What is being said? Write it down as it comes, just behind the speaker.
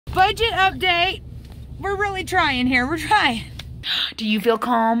Budget update. We're really trying here. We're trying. Do you feel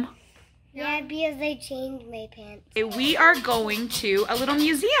calm? Yeah, because I changed my pants. We are going to a little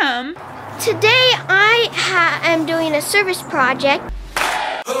museum. Today I am doing a service project.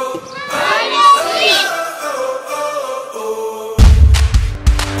 Hyde and Seek.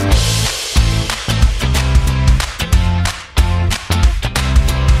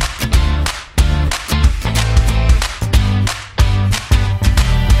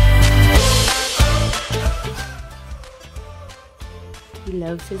 He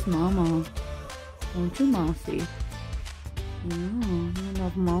loves his mama. Don't you, Mossy? Yeah, you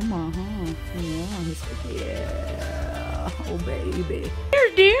love mama, huh? Yeah, he's like, yeah. Oh, baby.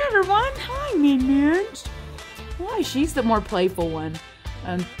 Here's the other one. Hi, Minions. Why, she's the more playful one.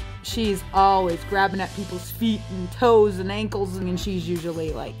 And she's always grabbing at people's feet and toes and ankles. And she's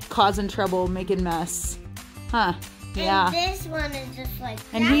usually, like, causing trouble, making mess. Huh? Yeah. And this one is just like...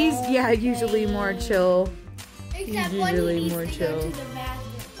 And he's, yeah, usually more chill. Except he's usually more chill.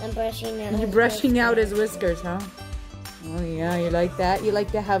 I'm brushing out. You're brushing out his whiskers, huh? Oh yeah, you like that? You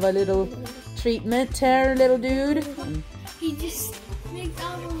like to have a little treatment there, little dude? He just makes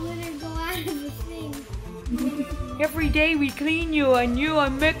all the litter go out of the thing. Every day we clean you and you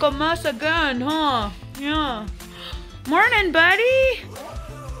make a mess again, huh? Yeah. Morning, buddy.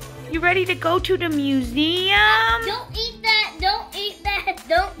 You ready to go to the museum? Don't eat that, don't eat that,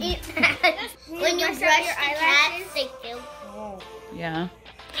 don't eat that. When you brush your eyelashes, they feel cold. Yeah.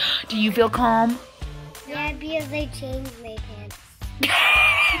 Do you feel calm? Yeah, because I changed my pants.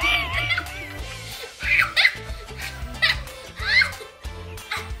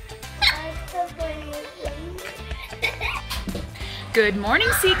 Good morning,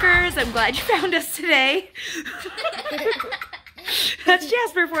 Seekers. I'm glad you found us today. That's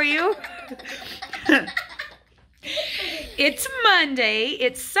Jasper for you. It's Monday,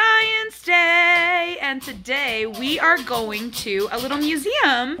 it's Science Day, and today we are going to a little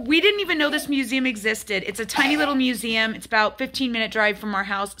museum. We didn't even know this museum existed. It's a tiny little museum. It's about 15-minute drive from our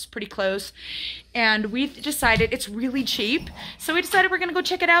house. It's pretty close. And we decided it's really cheap. So we decided we're gonna go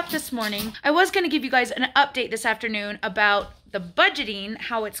check it out this morning. I was gonna give you guys an update this afternoon about the budgeting,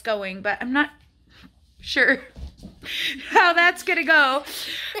 how it's going, but I'm not sure how that's gonna go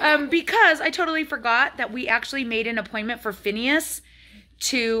because I totally forgot that we actually made an appointment for Finneas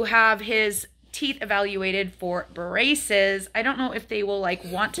to have his teeth evaluated for braces. I don't know if they will like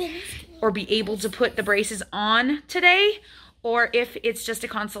want or be able to put the braces on today or if it's just a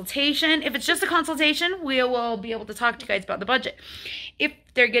consultation. If it's just a consultation, we will be able to talk to you guys about the budget. If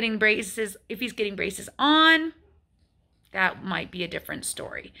they're getting braces, if he's getting braces on, that might be a different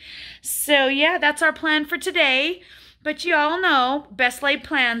story. So yeah, that's our plan for today. But you all know, best laid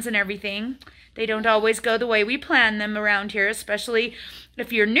plans and everything, they don't always go the way we plan them around here, especially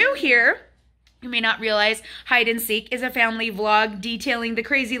if you're new here. You may not realize Hyde and Seek is a family vlog detailing the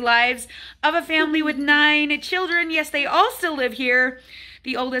crazy lives of a family with 9 children. Yes, they all still live here.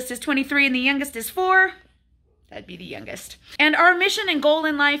 The oldest is 23 and the youngest is 4. That'd be the youngest. And our mission and goal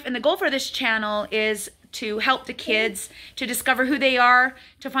in life, and the goal for this channel is to help the kids to discover who they are,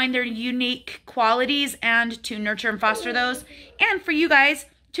 to find their unique qualities, and to nurture and foster those, and for you guys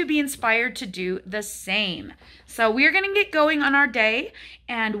to be inspired to do the same. So we're gonna get going on our day,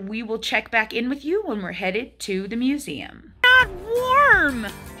 and we will check back in with you when we're headed to the museum. Not warm!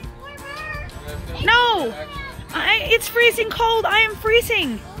 No! It's freezing cold. I am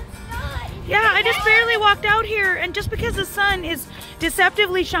freezing. Yeah, I just barely walked out here, and just because the sun is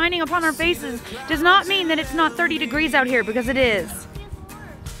deceptively shining upon our faces does not mean that it's not 30 degrees out here, because it is.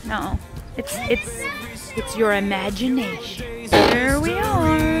 No, it's your imagination. There we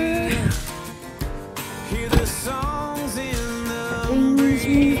are. Things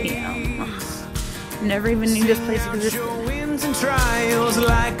Museum. Never even knew this place existed. Winds and trials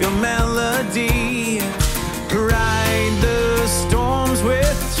like a melody. Ride the storms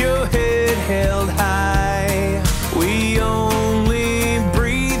with your head held high. We only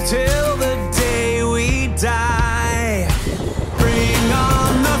breathe till the day we die. Bring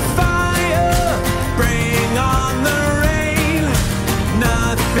on the fire, bring on the rain.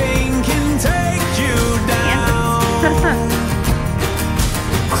 Nothing can take you down.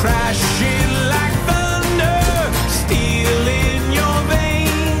 Crashing like thunder, steel in your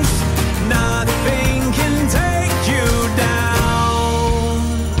veins. Nothing can take you down.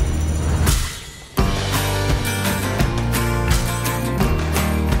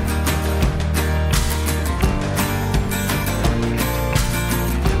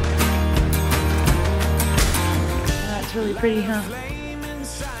 That's really pretty, huh?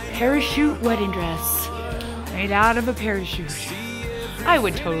 Parachute wedding dress. Made out of a parachute. I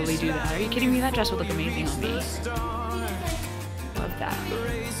would totally do that. Are you kidding me? That dress would look amazing on me. Love that.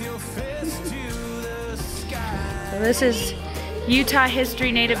 So this is Utah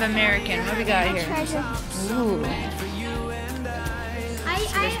History Native American. What do we got here? Ooh.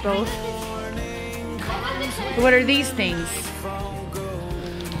 There's both. What are these things?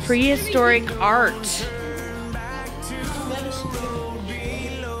 Prehistoric art.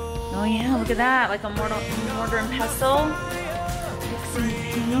 Oh yeah, look at that. Like a mortar and pestle. Mixing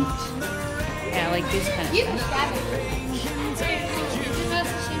paint. Yeah, I like this kind of stuff.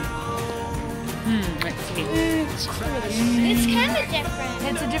 Let's see. It's kind of different.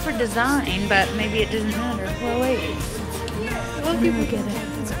 It's a different design, but maybe it doesn't matter. Well, wait. Look at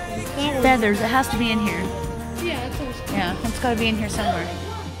it. Feathers. It has to be in here. Yeah, it's got to be in here somewhere.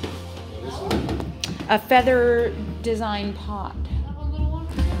 A feather design pot.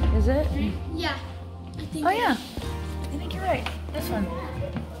 Is it? Yeah. I think Oh yeah. I think you're right. This one.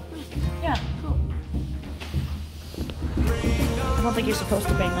 Yeah. I don't think you're supposed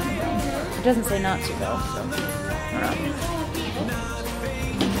to bang on the ground. It doesn't say not to though, so.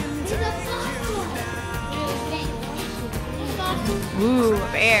 Ooh,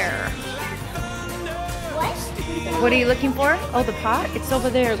 a bear. What are you looking for? Oh, the pot? It's over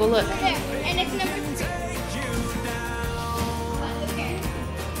there. Go look. And it's number 3.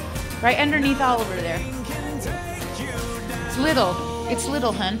 Right underneath Oliver there. It's little. It's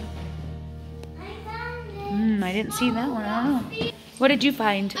little, hun. I didn't see that one. I don't know. What did you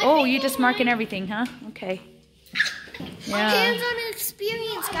find? Oh, you just marking everything, huh? Okay. Yeah. Hands-on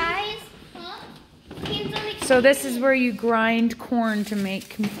experience, guys. So this is where you grind corn to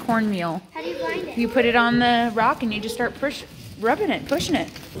make cornmeal. How do you grind it? You put it on the rock and you just start rubbing it, pushing it.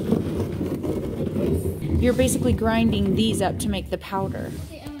 You're basically grinding these up to make the powder.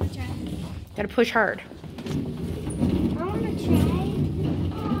 Okay, I'm gonna try. Gotta push hard. I wanna try.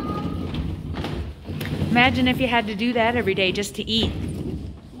 Imagine if you had to do that every day just to eat.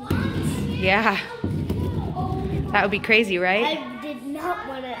 Yeah. That would be crazy, right? I did not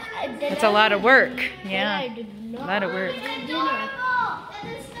want to. It's a lot of work. Yeah. I did not A lot of work. It's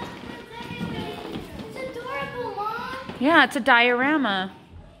adorable, Mom. Yeah, it's a diorama.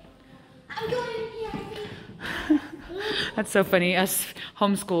 I'm going in here. That's so funny. Us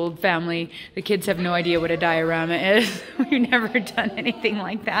homeschooled family, the kids have no idea what a diorama is. We've never done anything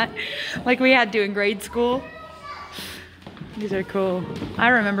like that. Like we had to in grade school. These are cool. I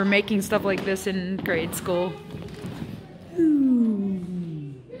remember making stuff like this in grade school.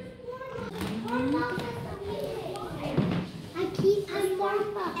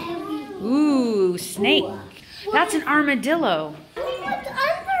 Ooh, snake. That's an armadillo. What's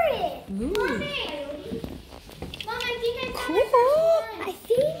under it? Ooh. Mom, I think I Cool. I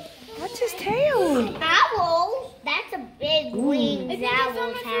think. What's his tail? Owl. That's a big wing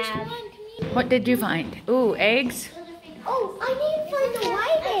owls have. What did you find? Ooh, eggs. Oh, I need to find the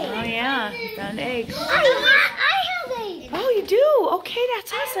white egg. Oh yeah, found eggs. I have eggs. Oh, you do? Okay,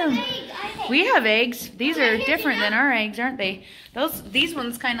 that's awesome. We have eggs. These are different than our eggs, aren't they? These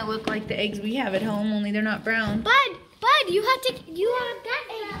ones kind of look like the eggs we have at home, only they're not brown. Bud, you have that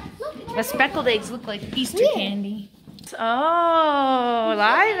egg. Look. The speckled eggs look like Easter candy. Oh,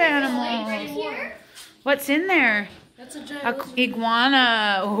 live animals. What's in there? That's A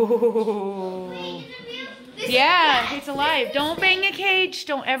iguana. Oh. Yeah, it's alive. Don't bang the cage.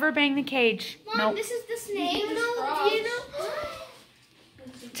 Don't ever bang the cage. Mom, Nope. this is the snake. Do you know?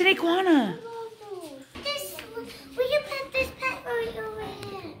 It's an iguana. We can put this pet right over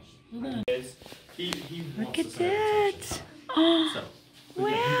here. Look at that. Oh,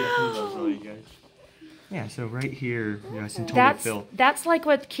 wow. Yeah, so right here, it's in totally filled. That's like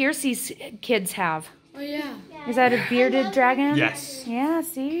what Kiersey's kids have. Oh yeah. Is that a bearded dragon? Yes. Yeah,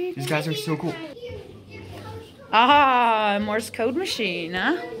 see? These guys are so cool. Ah, Morse code machine,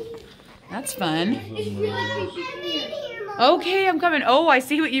 huh? That's fun. Okay, I'm coming. Oh, I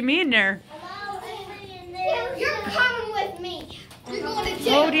see what you mean there. You're coming with me. You're going to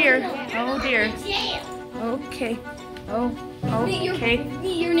jail. Oh dear. Oh dear. Okay. Oh, okay.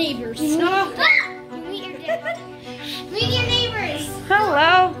 Meet your neighbors. Meet your neighbors.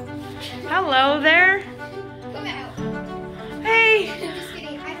 Hello. Hello there. Come out. Hey. I'm just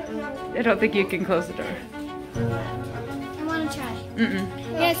kidding. I don't know. I don't think you can close the door. I want to try. Mm-mm.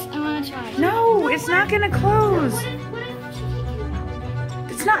 Yes, I want to try. No, it's not gonna close.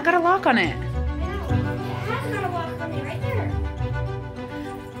 It's not got a lock on it. It has got a lock on it right there.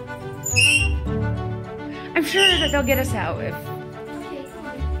 I'm sure that they'll get us out if. Okay, come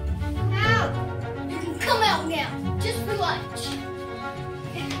on. Out. You can come out now, just for lunch.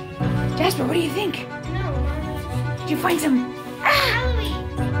 Jasper, what do you think? No. Did you find some? Ah!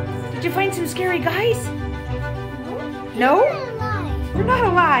 Did you find some scary guys? No? They're not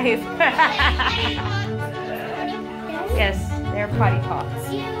alive. Yes, they're potty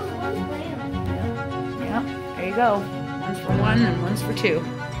pots. Yeah, there you go. One's for one and one's for two.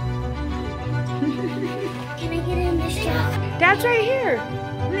 Can I get in this job? Dad's right here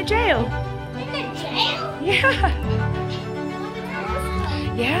in the jail. In the jail? Yeah.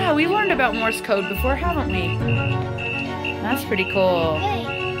 Yeah, we learned about Morse code before, haven't we? That's pretty cool.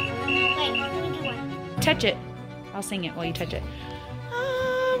 Wait, let me do one. Touch it. I'll sing it while you touch it.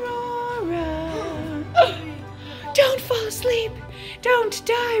 Aurora. Don't fall asleep. Don't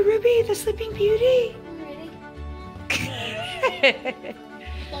die, Ruby, the Sleeping Beauty.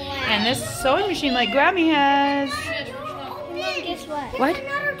 And this sewing machine like Grammy has. Guess what? What? There's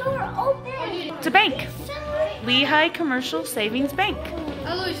another door open. It's a bank. Lehigh Commercial Savings Bank.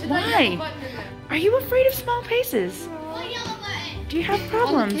 Eloise, Why? Are you afraid of small faces? Do you have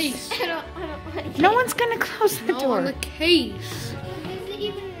problems? Case. I don't want to. No one's gonna close the No, on door. the case. Is it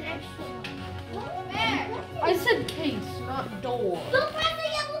even an extra one? Where? I said case, not door. Don't press the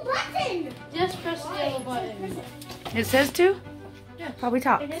yellow button. Just press the yellow button. It says to? Yeah. Probably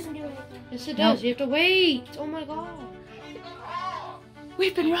talks. It doesn't do anything. Yes, it Nope. does. You have to wait. Oh my god.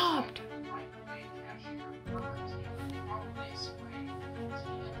 We've been robbed.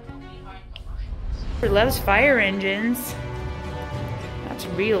 Loves fire engines. That's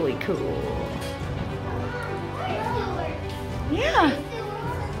really cool. Yeah.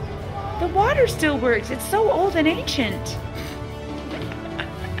 The water still works. It's so old and ancient.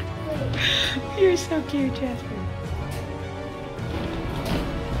 You're so cute, Jasper.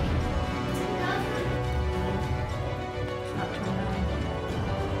 It's not turned on.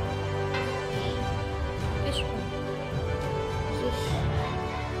 This one. Is this?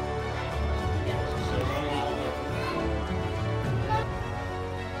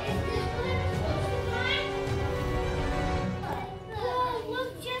 Oh,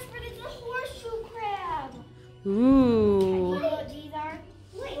 look, Jasper, there's a horseshoe crab. Ooh. These are.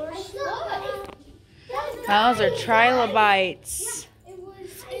 Wait, look. Those are trilobites. It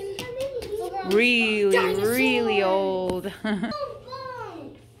was in. Really old. No,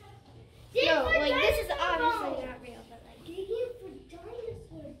 like this is obviously not real, but like.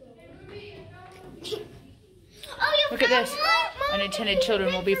 Oh, you Look at found this. one? Unattended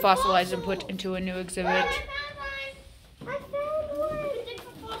children will be fossilized and put into a new exhibit. I found one.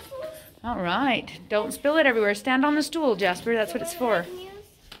 All right. Don't spill it everywhere. Stand on the stool, Jasper. That's what it's for.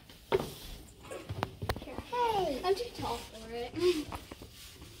 Hey, I'm too tall for it.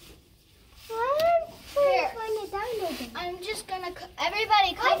 Here. I'm just gonna.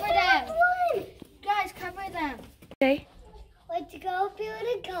 Everybody, cover them. Guys, cover them. Okay. Let's go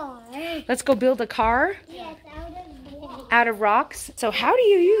build a car. Let's go build a car Yes, out of rocks. So how do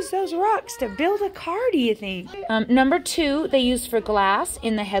you use those rocks to build a car, do you think? Number 2, they use for glass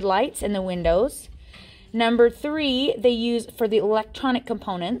in the headlights and the windows. Number 3, they use for the electronic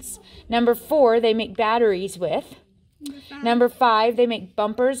components. Number 4, they make batteries with. Number 5, they make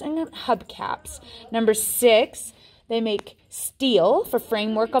bumpers and hubcaps. Number 6, they make steel for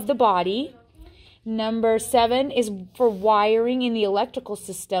framework of the body. Number 7 is for wiring in the electrical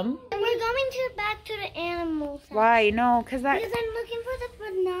system. And we're going back to the animals. Why? No, because Because I'm looking for the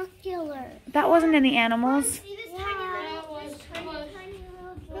binoculars. that wasn't in the animals. See this tiny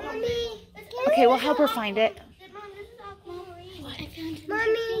little Mommy. Okay, we'll help her find it. Mom, this is aquamarine. I found it.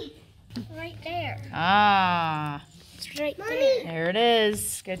 Mommy. Right there. Ah, It's right there. there it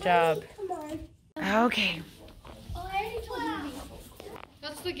is. Good job. Come on. Okay. Oh, I already told you.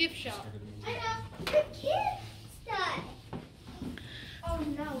 That's the gift shop. I know. The kids stuff. Oh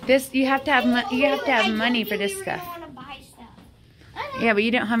no. This you have to have money for this stuff. I want to buy stuff. I know. Yeah, but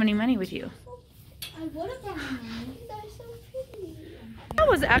you don't have any money with you. I would have bought money. They're so pretty. That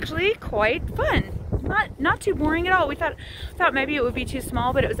was actually quite fun. Not too boring at all. We thought maybe it would be too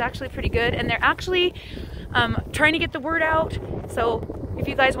small, but it was actually pretty good. And they're actually trying to get the word out. So if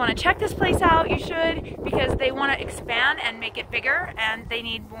you guys want to check this place out, you should, because they want to expand and make it bigger, and they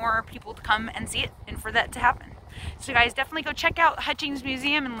need more people to come and see it and for that to happen. So guys, definitely go check out Hutchings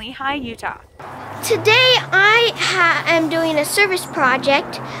Museum in Lehigh, Utah. Today I am doing a service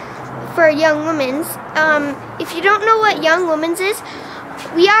project for Young Women's. If you don't know what Young Women's is,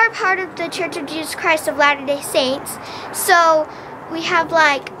 we are part of the Church of Jesus Christ of Latter-day Saints. So we have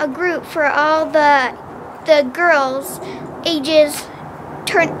like a group for all the girls ages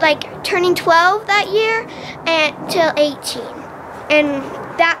turning 12 that year and till 18. And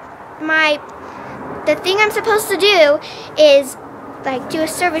the thing I'm supposed to do is like do a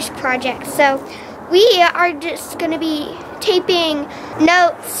service project. So we are just going to be taping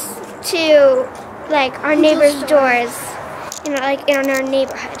notes to like our neighbors' doors, you know, like in our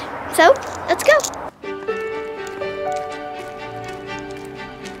neighborhood. So let's go.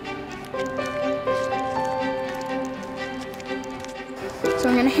 So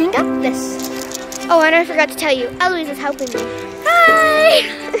I'm gonna hang up this. Oh, and I forgot to tell you, Eloise is helping me. Hi!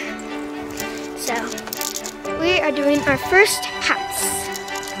 So, we are doing our first house.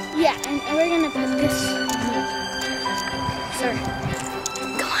 Yeah, and we're gonna put this. Sorry.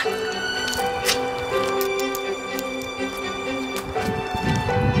 Go on.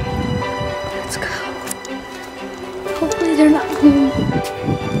 Let's go. Hopefully they're not home.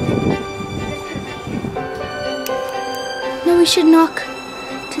 No, we should knock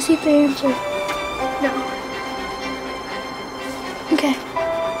to see if they answer. No. Okay.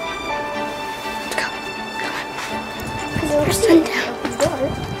 Let's go. Come on. We're sundown.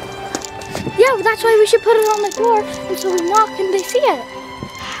 Yeah, well, that's why we should put it on the door, and so we knock and they see it.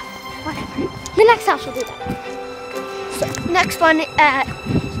 Whatever. The next house will do that. So, next one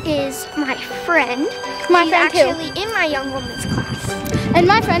is my friend. My She's friend too. actually in my young woman's class. And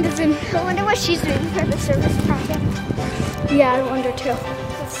my friend is in. I wonder what she's doing for the service project. Yeah, I wonder too.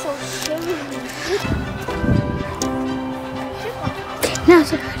 It's so shady. Now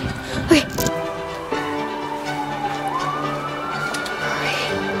it's okay. Okay.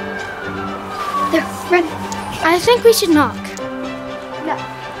 There, run. I think we should knock. No.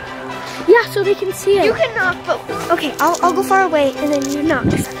 Yeah, so they can see it. You can knock, but okay, I'll go far away and then you knock.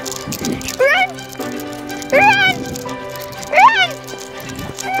 Run! Run! Run!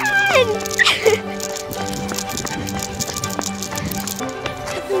 Run!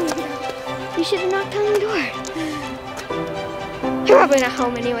 You should have knocked on the door. You're probably not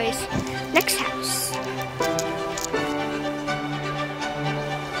home anyways. Next house.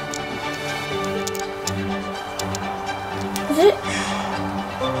 Is it?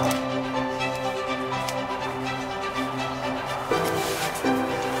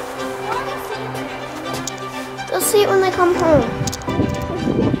 They'll see it when they come home.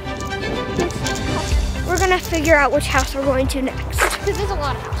 We're gonna figure out which house we're going to next. Because there's a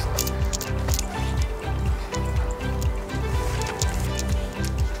lot of houses.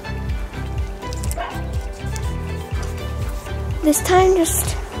 This time,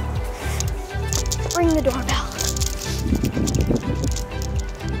 just ring the doorbell.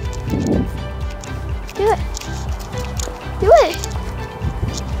 Do it. Do it.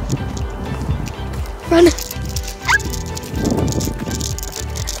 Run.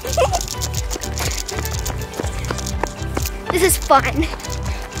 This is fun.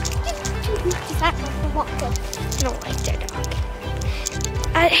 I don't like their dog.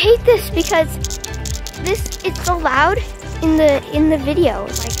 I hate this because it's so loud in the video.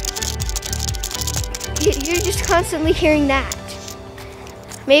 Like you're just constantly hearing that.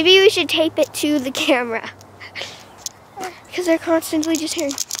 Maybe we should tape it to the camera because they're constantly just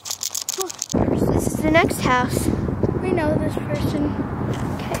hearing. This is the next house. We know this person.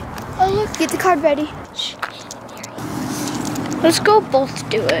 Okay. Oh look, get the card ready. Let's go both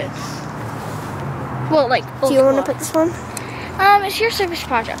do it. Well, like both. Do you want to put this one? It's your service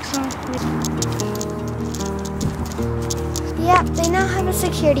project, so. Yeah, they now have a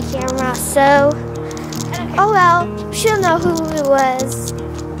security camera, so. Oh well, she'll know who it was.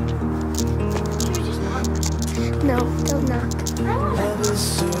 Should we just knock? No, don't knock. No,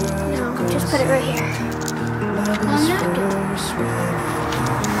 just put it right here.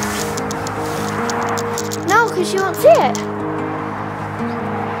 No, because she won't see it.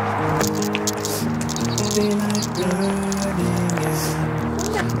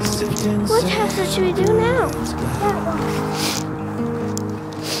 What house should we do now?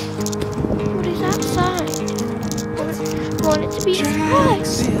 What is outside? I want it to be a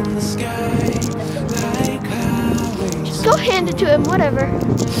surprise. Just go hand it to him, whatever.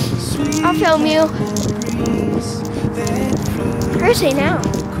 I'll film you. Where is he now?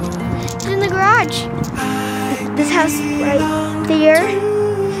 He's in the garage. This house right there.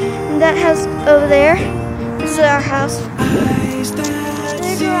 And that house over there. This is our house.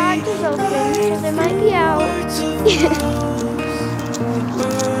 The garage is open, so they might be out.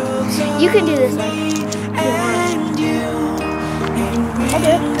 You can do this one. I do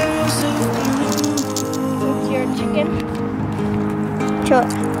it. It's your chicken. Sure.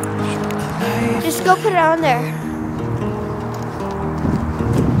 Just go put it on there.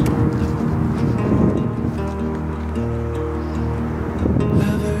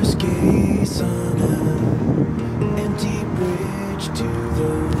 Lovers gaze on an empty bridge to the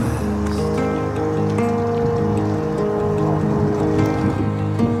west.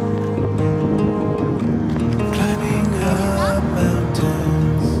 Climbing up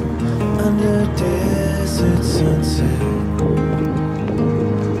mountains,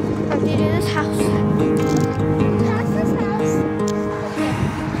 What do you do this house? Past this house.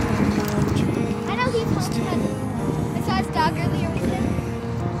 I know he's home because I saw his dog earlier with him.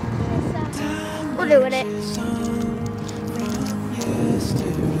 We're doing it.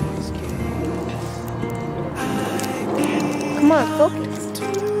 Come on, focus.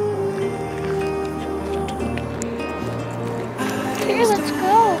 Here, let's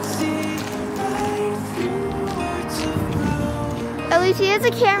go. Eloise, here's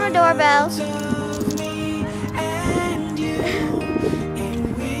a camera doorbell.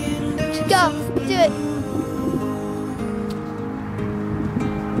 Go, do it.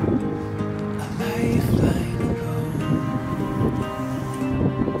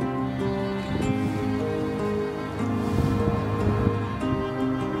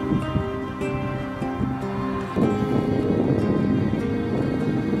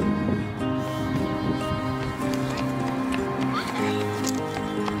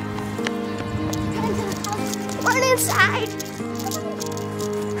 Run inside.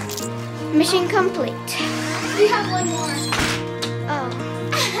 Mission complete. We have one more. Oh.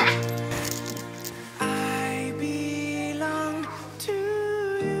 I belong to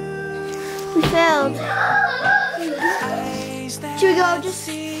you. We failed. Eyes that Should we go just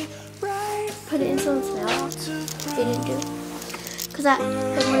see right put it in someone's mailbox? They didn't do it. Because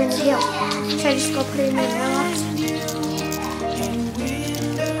we're going to jail. Should I just go put it in their mailbox?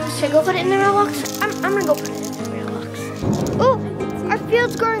 Should I go put it in their mailbox? I'm going to go put it in their mailbox. Oh, our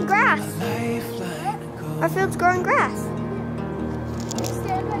field's growing grass. Our field's growing grass.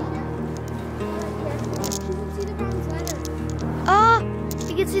 Stand right here. You can see the Browns letter. Oh,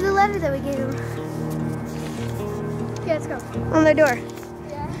 you can see the letter that we gave them Okay, let's go. on their door.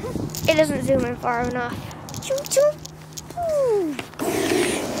 Yeah. It doesn't zoom in far enough. Choo, choo. Ooh.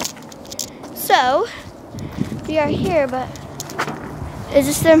 So, we are here, but is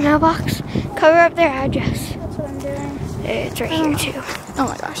this their mailbox? Cover up their address. That's what I'm doing. It's right here too. Oh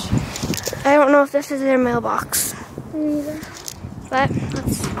my gosh. I don't know if this is their mailbox, Me neither. but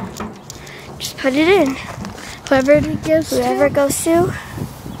let's just put it in. Whoever it gives Whoever it goes to,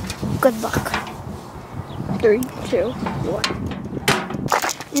 good luck. 3, 2,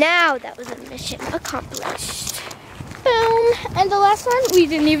 1. Now that was a mission accomplished. Boom. And the last one, we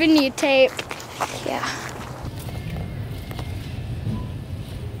didn't even need tape. Yeah.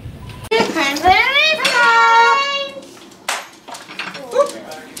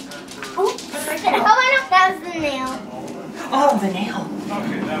 Oh, I know that was the nail. Oh, the nail.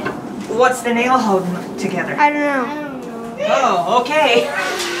 What's the nail holding together? I don't know. Oh, okay.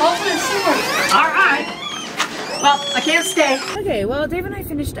 Hopefully it's similar. All right. Well, I can't stay. Okay, well, Dave and I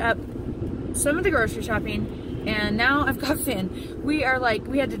finished up some of the grocery shopping, and now I've got Finn. We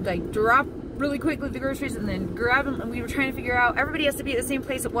had to drop really quickly the groceries and then grab them, and we were trying to figure out, everybody has to be at the same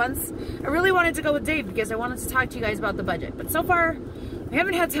place at once. I really wanted to go with Dave because I wanted to talk to you guys about the budget, but so far, I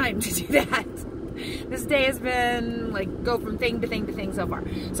haven't had time to do that. This day has been go from thing to thing to thing so far.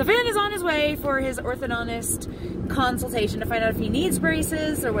 So Finn is on his way for his orthodontist consultation to find out if he needs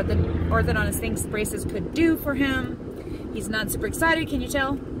braces or what the orthodontist thinks braces could do for him. He's not super excited, can you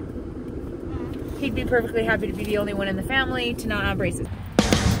tell? He'd be perfectly happy to be the only one in the family to not have braces.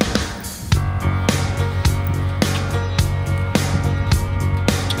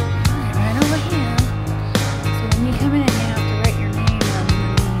 Right over here. So when you come in, you have to write your name on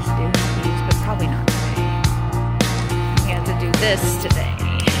these, but probably not today. You have to do this today.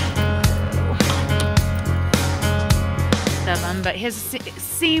 But his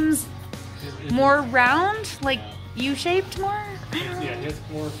seems more round, like U-shaped more. Yeah, he has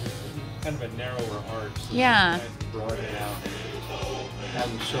more kind of a narrower arch. So Yeah. you guys broaden it out and have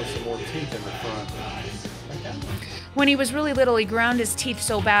him show some more teeth in the front. When he was really little, he ground his teeth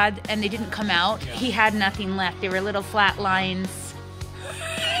so bad and they didn't come out. Yeah. He had nothing left. They were little flat lines.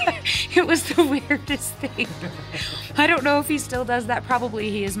 It was the weirdest thing. I don't know if he still does that.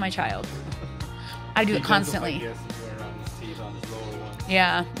 Probably he is my child. I do He it does constantly. look like he has some wear on his teeth on his lower one.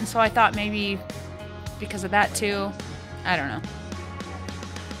 Yeah, and so I thought maybe because of that too. I don't know.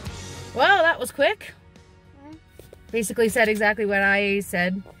 Well, that was quick. Basically said exactly what I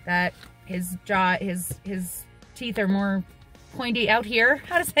said, that his jaw, his teeth are more pointy out here.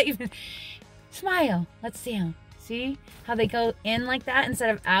 How does that even... Smile. Let's see him. See how they go in like that instead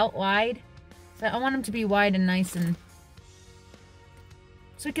of out wide? So I want them to be wide and nice, and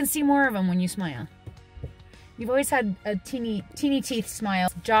so we can see more of them when you smile. You've always had a teeny teeth smile.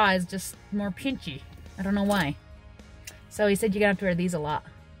 Jaw is just more pinchy. I don't know why. So he said you're gonna have to wear these a lot.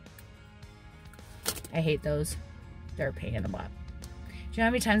 I hate those. They're a pain in the butt. Do you know how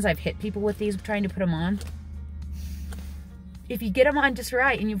many times I've hit people with these trying to put them on? if you get them on just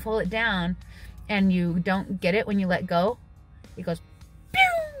right and you pull it down and you don't get it when you let go, it goes pew!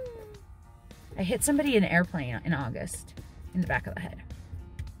 I hit somebody in an airplane in August in the back of the head.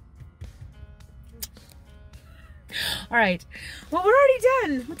 All right, well, we're already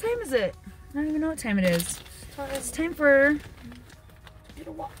done. What time is it? I don't even know what time it is. It's time for get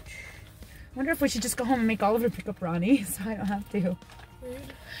a watch. I wonder if we should just go home and make Oliver pick up Ronnie so I don't have to.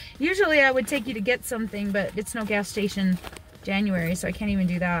 Usually I would take you to get something, but it's no gas station January, so I can't even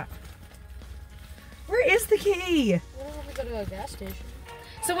do that. Where is the key? We don't have to go to a gas station.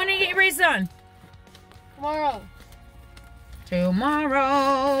 So when do you get your braces on? Tomorrow.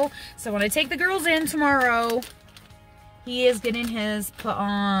 Tomorrow. So when I take the girls in tomorrow, he is getting his put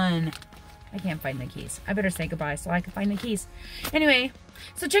on. I can't find the keys. I better say goodbye so I can find the keys. Anyway,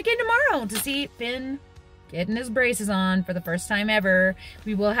 so check in tomorrow to see Finn getting his braces on for the first time ever.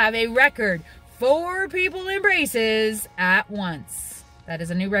 We will have a record 4 people in braces at once. That is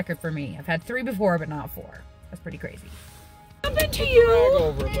a new record for me. I've had 3 before, but not 4. That's pretty crazy. What happened to you?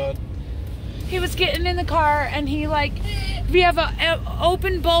 Over, bud. He was getting in the car and he we have an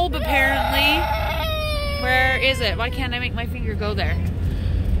open bulb apparently. Where is it? Why can't I make my finger go there?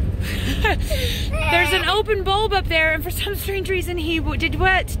 There's an open bulb up there, and for some strange reason he did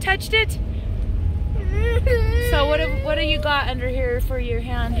what? Touched it? So what do you got under here for your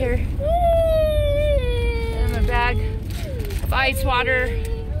hand here? And a bag of ice water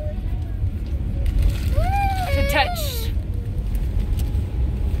to touch.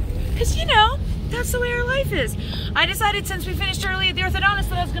 Because you know, that's the way our life is. I decided since we finished early at the orthodontist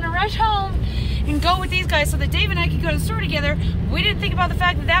that I was going to rush home and go with these guys so that Dave and I could go to the store together. We didn't think about the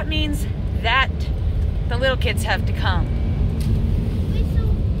fact that that means that the little kids have to come.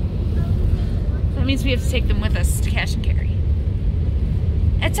 That means we have to take them with us to cash and carry.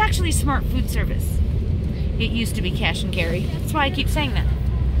 It's actually Smart Food Service. It used to be cash and carry. That's why I keep saying that.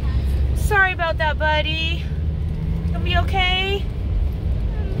 Sorry about that, buddy. You'll be okay?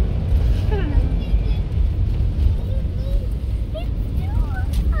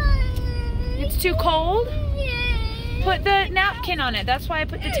 It's too cold? Put the napkin on it. That's why I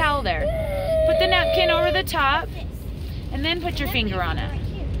put the towel there. Put the napkin over the top and then put your finger on it.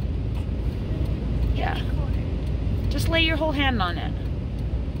 Yeah. Just lay your whole hand on it.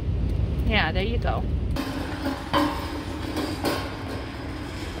 Yeah, there you go.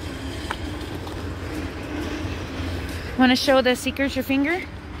 Want to show the seekers your finger?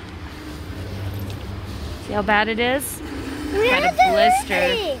 See how bad it is? Got a blister.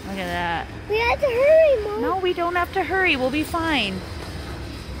 Hurry. Look at that. We have to hurry, Mom. No, we don't have to hurry. We'll be fine.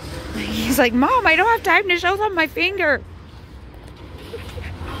 He's like, Mom, I don't have time to show them my finger.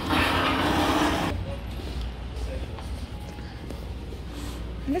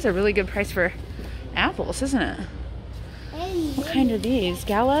 That's a really good price for apples, isn't it? What kind are these?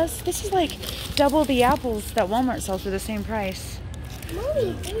 Galas? This is like double the apples that Walmart sells for the same price.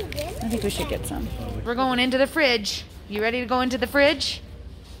 Mommy, I think we should get some. We're going into the fridge. You ready to go into the fridge?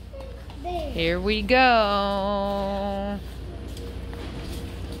 Here we go.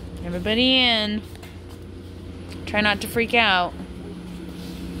 Everybody in. Try not to freak out.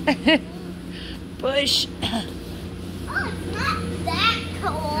 Push. Oh, it's not that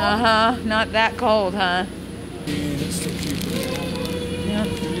cold. Uh-huh. Not that cold, huh? Yep.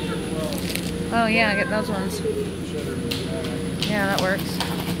 Oh, yeah, get those ones. Yeah, that works.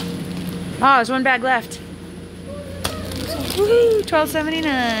 Oh, there's one bag left. Woohoo!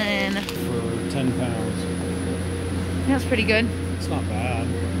 $12.79. For 10 pounds. Yeah, that's pretty good. It's not bad.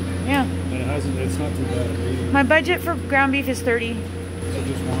 Yeah. And it's not too bad either. My budget for ground beef is 30. So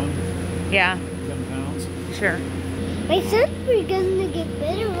just one? Yeah. 10 pounds? Sure. My son's gonna get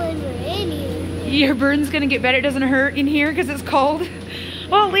better when we're in here. Your burn's gonna get better. It doesn't hurt in here because it's cold.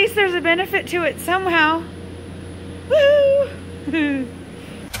 Well, at least there's a benefit to it somehow. Woo! Here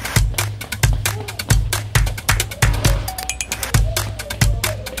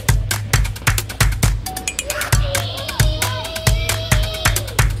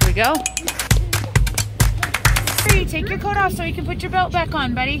we go. Hurry, take your coat off so you can put your belt back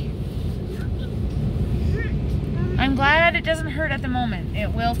on, buddy. I'm glad it doesn't hurt at the moment.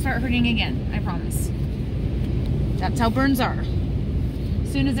 It will start hurting again, I promise. That's how burns are.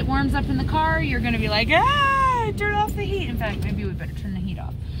 As soon as it warms up in the car, you're gonna be like, ah, turn off the heat. In fact, maybe we better turn the heat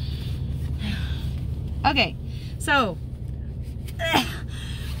off. Okay, so,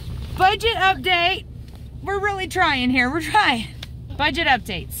 budget update. We're really trying here, we're trying. Budget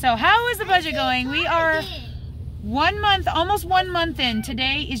update. So how is the budget going? We are 1 month, almost 1 month in.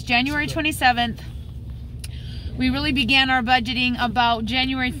 Today is January 27th. We really began our budgeting about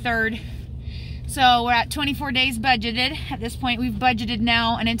January 3rd. So we're at 24 days budgeted. At this point, we've budgeted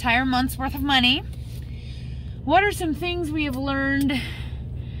now an entire month's worth of money. What are some things we have learned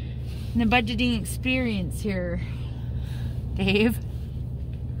in the budgeting experience here, Dave?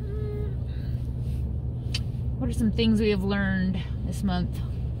 What are some things we have learned this month?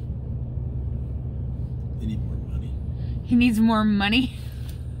 You need more money. He needs more money?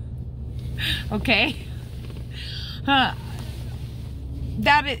 Okay.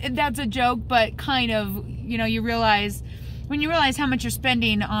 That's a joke, but kind of, you know, you realize, when you realize how much you're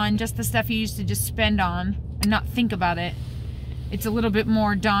spending on just the stuff you used to just spend on and not think about it, it's a little bit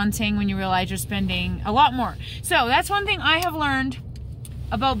more daunting when you realize you're spending a lot more. So that's one thing I have learned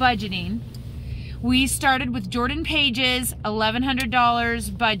about budgeting. We started with Jordan Page's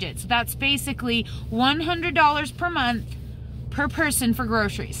 $1,100 budget. So that's basically $100 per month per person for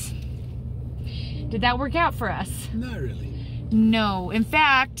groceries. Did that work out for us? Not really. No. In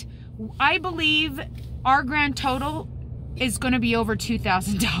fact, I believe our grand total is going to be over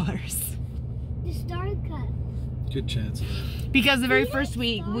 $2,000. The starter cut. Good chance of that. Because the very first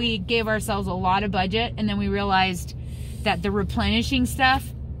week, we gave ourselves a lot of budget, and then we realized that the replenishing stuff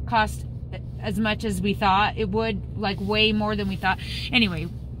cost as much as we thought it would, like way more than we thought. Anyway,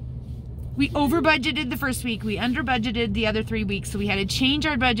 we over budgeted the first week, we under budgeted the other 3 weeks, so we had to change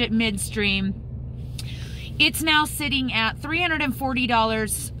our budget midstream. It's now sitting at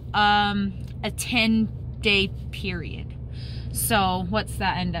 $340 a 10-day period. So what's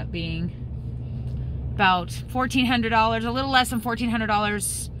that end up being? About $1,400, a little less than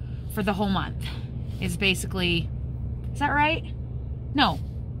 $1,400 for the whole month is basically, is that right? No.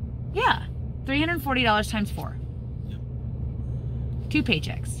 Yeah. $340 times 4. Yep. 2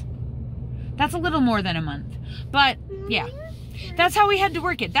 paychecks. That's a little more than a month. But yeah, that's how we had to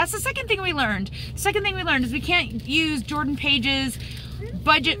work it. That's the second thing we learned. The second thing we learned is we can't use Jordan Page's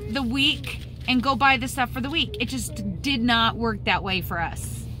budget the week and go buy the stuff for the week. It just did not work that way for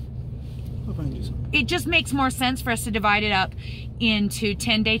us. I'll find you some. It just makes more sense for us to divide it up into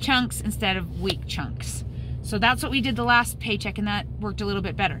 10-day chunks instead of week chunks. So that's what we did the last paycheck, and that worked a little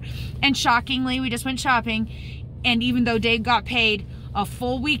bit better. And shockingly, we just went shopping, and even though Dave got paid a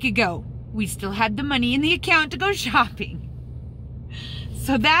full week ago, we still had the money in the account to go shopping.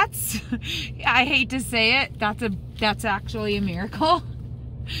 So that's, I hate to say it, that's actually a miracle.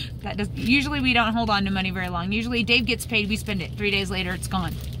 Usually we don't hold on to money very long. Usually Dave gets paid, we spend it. 3 days later, it's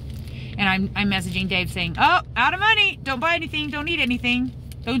gone. And I'm messaging Dave saying, oh, out of money, don't buy anything, don't eat anything,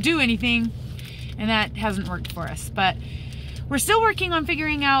 don't do anything. And that hasn't worked for us. But we're still working on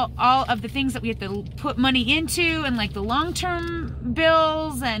figuring out all of the things that we have to put money into, and like the long-term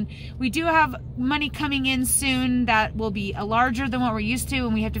bills. And we do have money coming in soon that will be larger than what we're used to,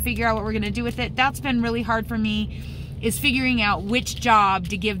 and we have to figure out what we're going to do with it. That's been really hard for me, is figuring out which job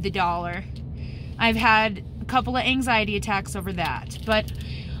to give the dollar. I've had a couple of anxiety attacks over that. But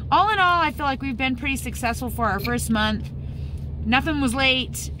all in all, I feel like we've been pretty successful for our first month. Nothing was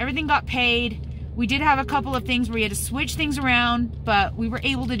late. Everything got paid. We did have a couple of things where we had to switch things around, but we were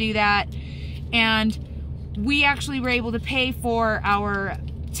able to do that. And we actually were able to pay for our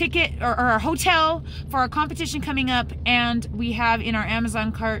ticket or our hotel for our competition coming up. And we have in our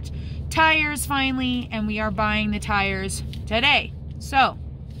Amazon cart tires finally, and we are buying the tires today. So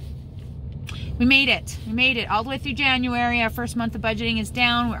we made it. We made it all the way through January. Our first month of budgeting is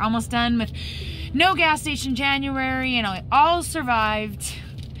down. We're almost done with no gas station January, and it all survived.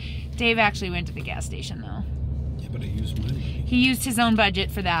 Dave actually went to the gas station though. Yeah, but I used money. He used his own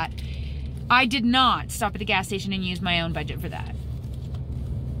budget for that. I did not stop at the gas station and use my own budget for that.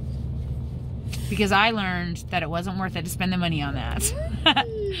 Because I learned that it wasn't worth it to spend the money on that.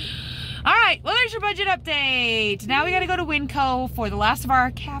 Alright, well there's your budget update. Now we gotta go to Winco for the last of our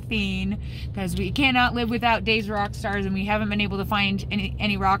caffeine, because we cannot live without Dave's Rockstars, and we haven't been able to find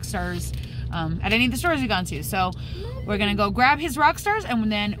any Rockstars at any of the stores we've gone to. So we're gonna go grab his Rockstars,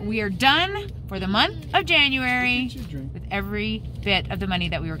 and then we are done for the month of January with every bit of the money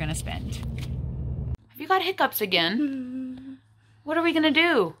that we were gonna spend. Have you got hiccups again? What are we gonna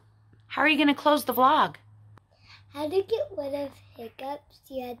do? How are you gonna close the vlog? How to get rid of hiccups?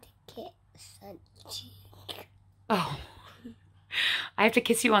 You had to kiss on the cheek. Oh, I have to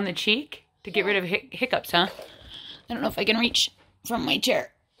kiss you on the cheek to get rid of hiccups, huh? I don't know if I can reach from my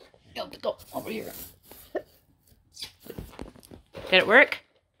chair. You'll have to go over here. Did it work?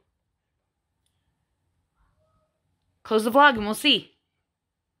 Close the vlog and we'll see.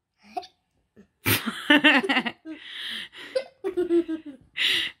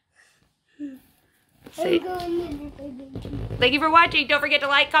 Thank you for watching. Don't forget to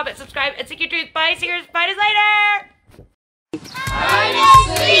like, comment, subscribe, and seek your truth. Bye. See you guys later. Hyde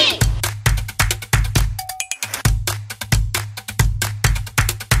and Seek.